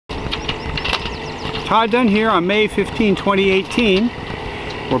Todd Dunn here on May 15, 2018.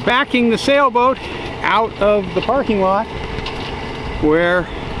 We're backing the sailboat out of the parking lot where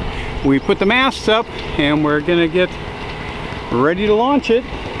we put the masts up, and we're gonna get ready to launch it.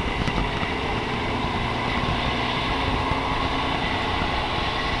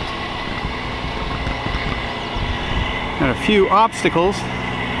 Got a few obstacles.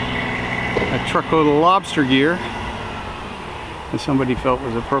 A truckload of lobster gear that somebody felt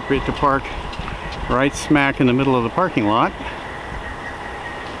was appropriate to park right smack in the middle of the parking lot.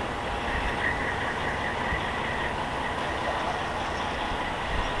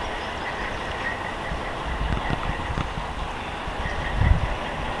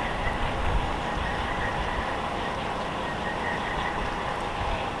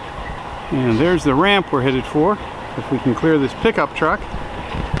 And there's the ramp we're headed for, if we can clear this pickup truck.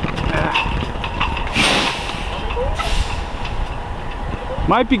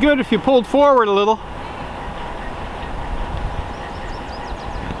 Might be good if you pulled forward a little.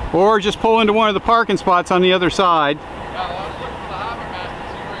 Or just pull into one of the parking spots on the other side.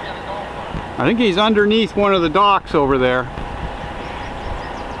 I think he's underneath one of the docks over there.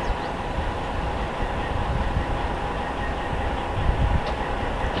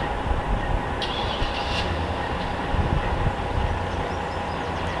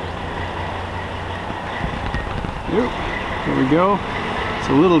 There we go. It's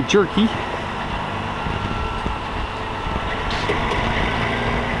a little jerky.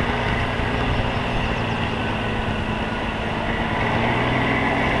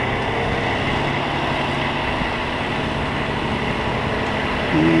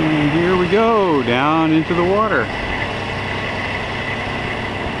 And here we go, down into the water.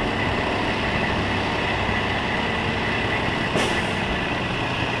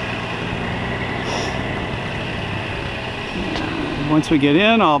 Once we get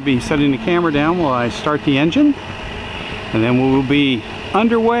in, I'll be setting the camera down while I start the engine, and then we will be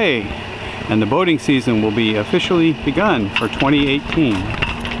underway, and the boating season will be officially begun for 2018.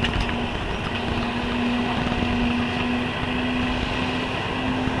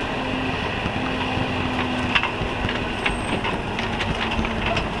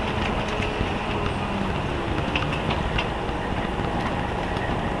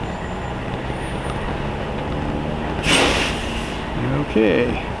 Okay.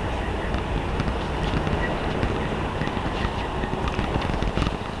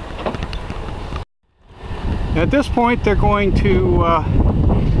 At this point, they're going to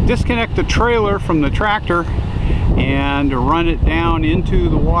disconnect the trailer from the tractor and run it down into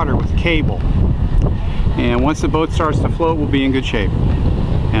the water with cable. And once the boat starts to float, we'll be in good shape.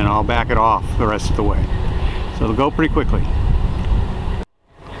 And I'll back it off the rest of the way. So it'll go pretty quickly.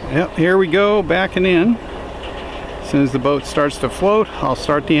 Yep, here we go, backing in. As soon as the boat starts to float, I'll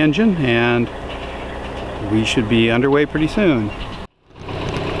start the engine, and we should be underway pretty soon.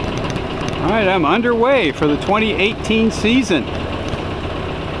 Alright, I'm underway for the 2018 season.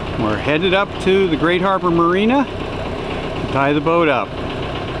 We're headed up to the Great Harbor Marina to tie the boat up.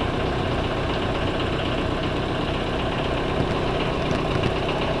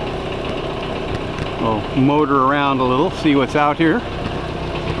 We'll motor around a little, see what's out here.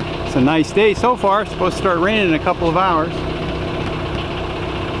 It's a nice day so far. It's supposed to start raining in a couple of hours.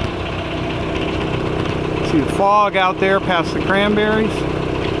 See the fog out there past the cranberries.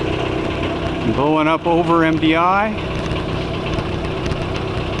 And blowing up over MDI.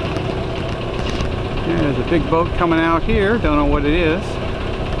 There's a big boat coming out here. Don't know what it is.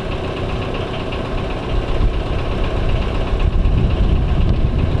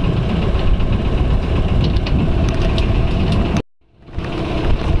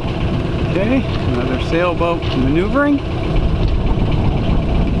 Okay, another sailboat maneuvering.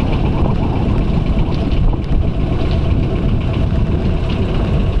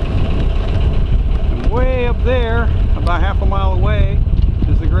 And way up there, about half a mile away,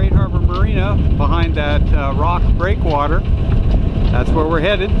 is the Great Harbor Marina behind that rock breakwater. That's where we're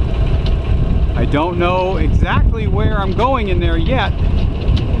headed. I don't know exactly where I'm going in there yet,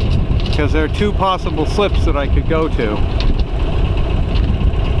 because there are two possible slips that I could go to.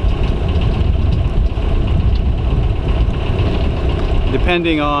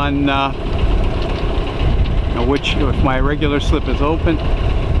 Depending on if my regular slip is open,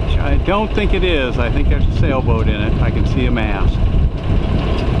 which I don't think it is. I think there's a sailboat in it. I can see a mast.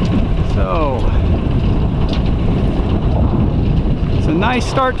 So it's a nice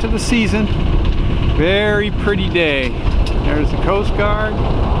start to the season. Very pretty day. There's the Coast Guard.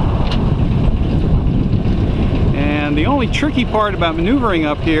 And the only tricky part about maneuvering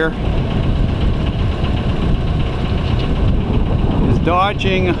up here is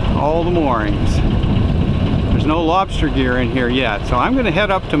dodging all the moorings. There's no lobster gear in here yet, so I'm going to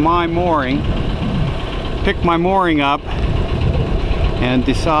head up to my mooring, pick my mooring up, and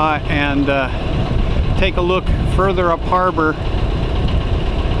decide and take a look further up harbor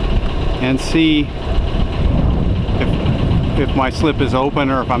and see if my slip is open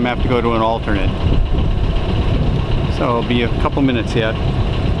or if I'm going to have to go to an alternate. So it'll be a couple minutes yet.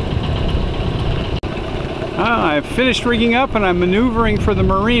 I've finished rigging up and I'm maneuvering for the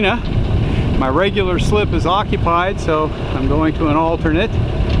marina. My regular slip is occupied, so I'm going to an alternate.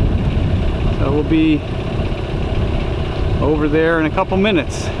 So we'll be over there in a couple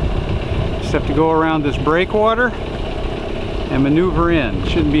minutes. Just have to go around this breakwater and maneuver in.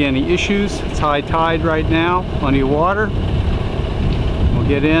 Shouldn't be any issues. It's high tide right now, plenty of water. We'll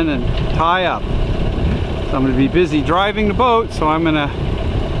get in and tie up. So I'm going to be busy driving the boat, so I'm going to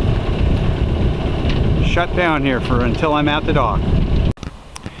shut down here until I'm at the dock.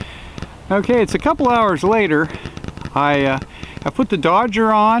 Okay, it's a couple hours later. I put the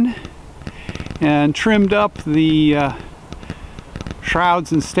Dodger on and trimmed up the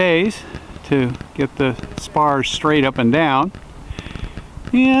shrouds and stays to get the spars straight up and down,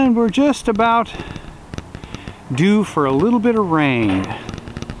 and we're just about due for a little bit of rain.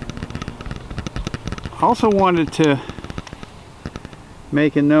 Also wanted to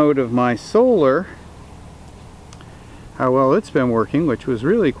make a note of my solar, how well it's been working, which was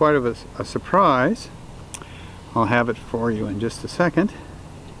really quite of a surprise. I'll have it for you in just a second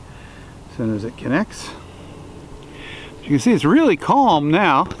as soon as it connects. You can see it's really calm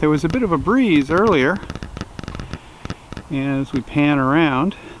now. There was a bit of a breeze earlier, and as we pan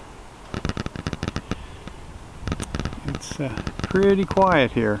around, it's pretty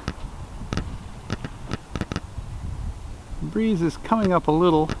quiet here. The breeze is coming up a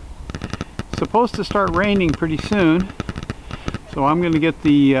little. It's supposed to start raining pretty soon, so I'm going to get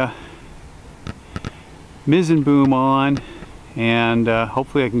the mizzen boom on, and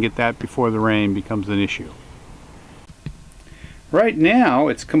hopefully I can get that before the rain becomes an issue. Right now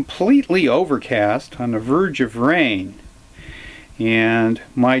it's completely overcast, on the verge of rain, and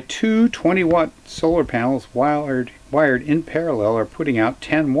my two 20-watt solar panels wired in parallel are putting out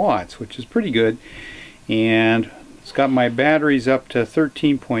 10 watts, which is pretty good, and it's got my batteries up to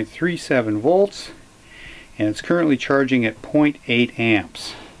 13.37 volts, and it's currently charging at 0.8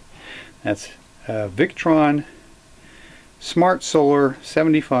 amps. That's a Victron Smart Solar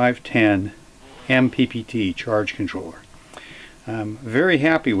 7510 MPPT charge controller. I'm very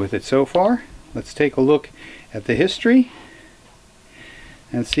happy with it so far. Let's take a look at the history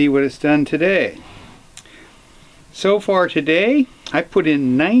and see what it's done today. So far today, I put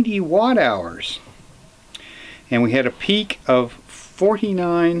in 90 watt hours, and we had a peak of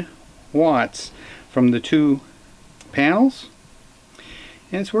 49 watts from the two panels,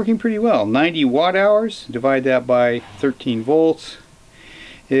 and it's working pretty well. 90 watt hours, divide that by 13 volts,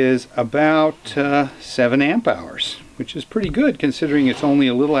 is about 7 amp hours, which is pretty good considering it's only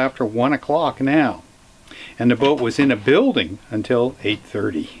a little after 1 o'clock now, and the boat was in a building until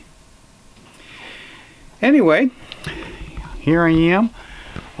 8:30. Anyway, here I am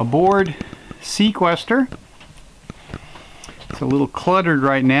aboard Sequester. It's a little cluttered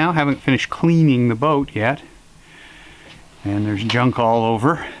right now. Haven't finished cleaning the boat yet, and there's junk all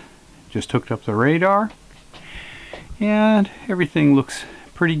over. Just hooked up the radar, and everything looks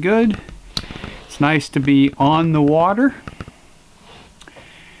pretty good. It's nice to be on the water,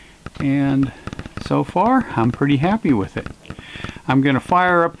 and so far I'm pretty happy with it. I'm going to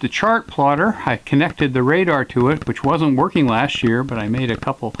fire up the chart plotter. I connected the radar to it, which wasn't working last year, but I made a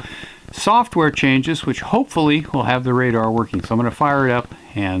couple software changes which hopefully will have the radar working. So I'm going to fire it up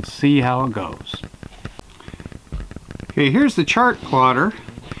and see how it goes. Okay, here's the chart plotter,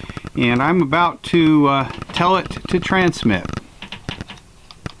 and I'm about to tell it to transmit.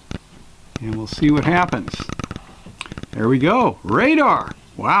 And we'll see what happens. There we go. Radar!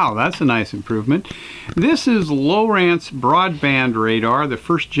 Wow, that's a nice improvement. This is Lowrance broadband radar, the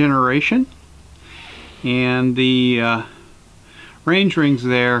first generation. And the range rings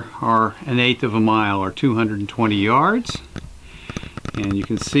there are 1/8 of a mile, or 220 yards. And you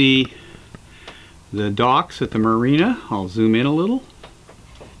can see the docks at the marina. I'll zoom in a little.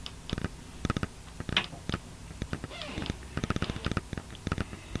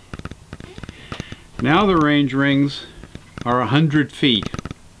 Now the range rings are 100 feet,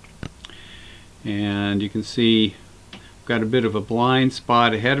 and you can see I've got a bit of a blind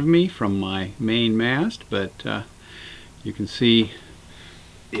spot ahead of me from my main mast, but you can see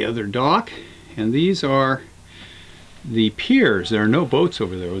the other dock, and these are the piers. There are no boats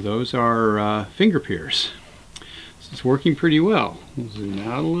over there. Those are finger piers. So it's working pretty well. We'll zoom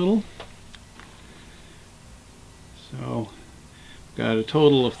out a little. So got a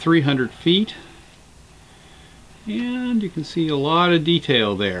total of 300 feet, and you can see a lot of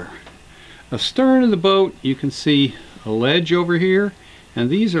detail there. Astern of the boat you can see a ledge over here, and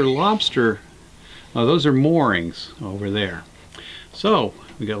these are lobster, those are moorings over there. So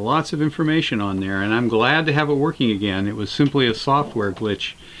we got lots of information on there, and I'm glad to have it working again. It was simply a software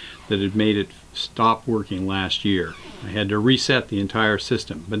glitch that had made it stop working last year. I had to reset the entire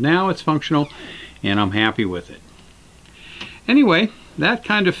system, but now it's functional and I'm happy with it. Anyway, that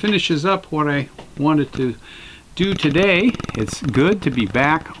kind of finishes up what I wanted to do today. It's good to be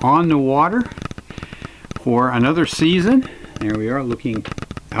back on the water for another season. There we are, looking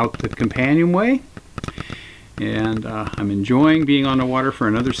out the companionway, and I'm enjoying being on the water for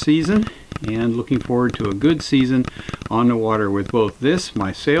another season and looking forward to a good season on the water with both this,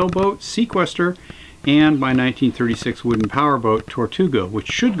 my sailboat Sequester, and my 1936 wooden powerboat Tortuga,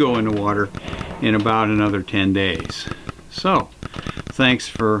 which should go in the water in about another 10 days. So thanks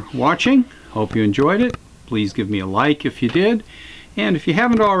for watching. Hope you enjoyed it. Please give me a like if you did, and if you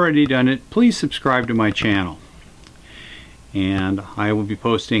haven't already done it, please subscribe to my channel, and I will be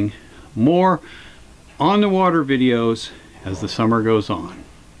posting more on the water videos as the summer goes on.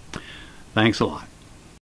 Thanks a lot.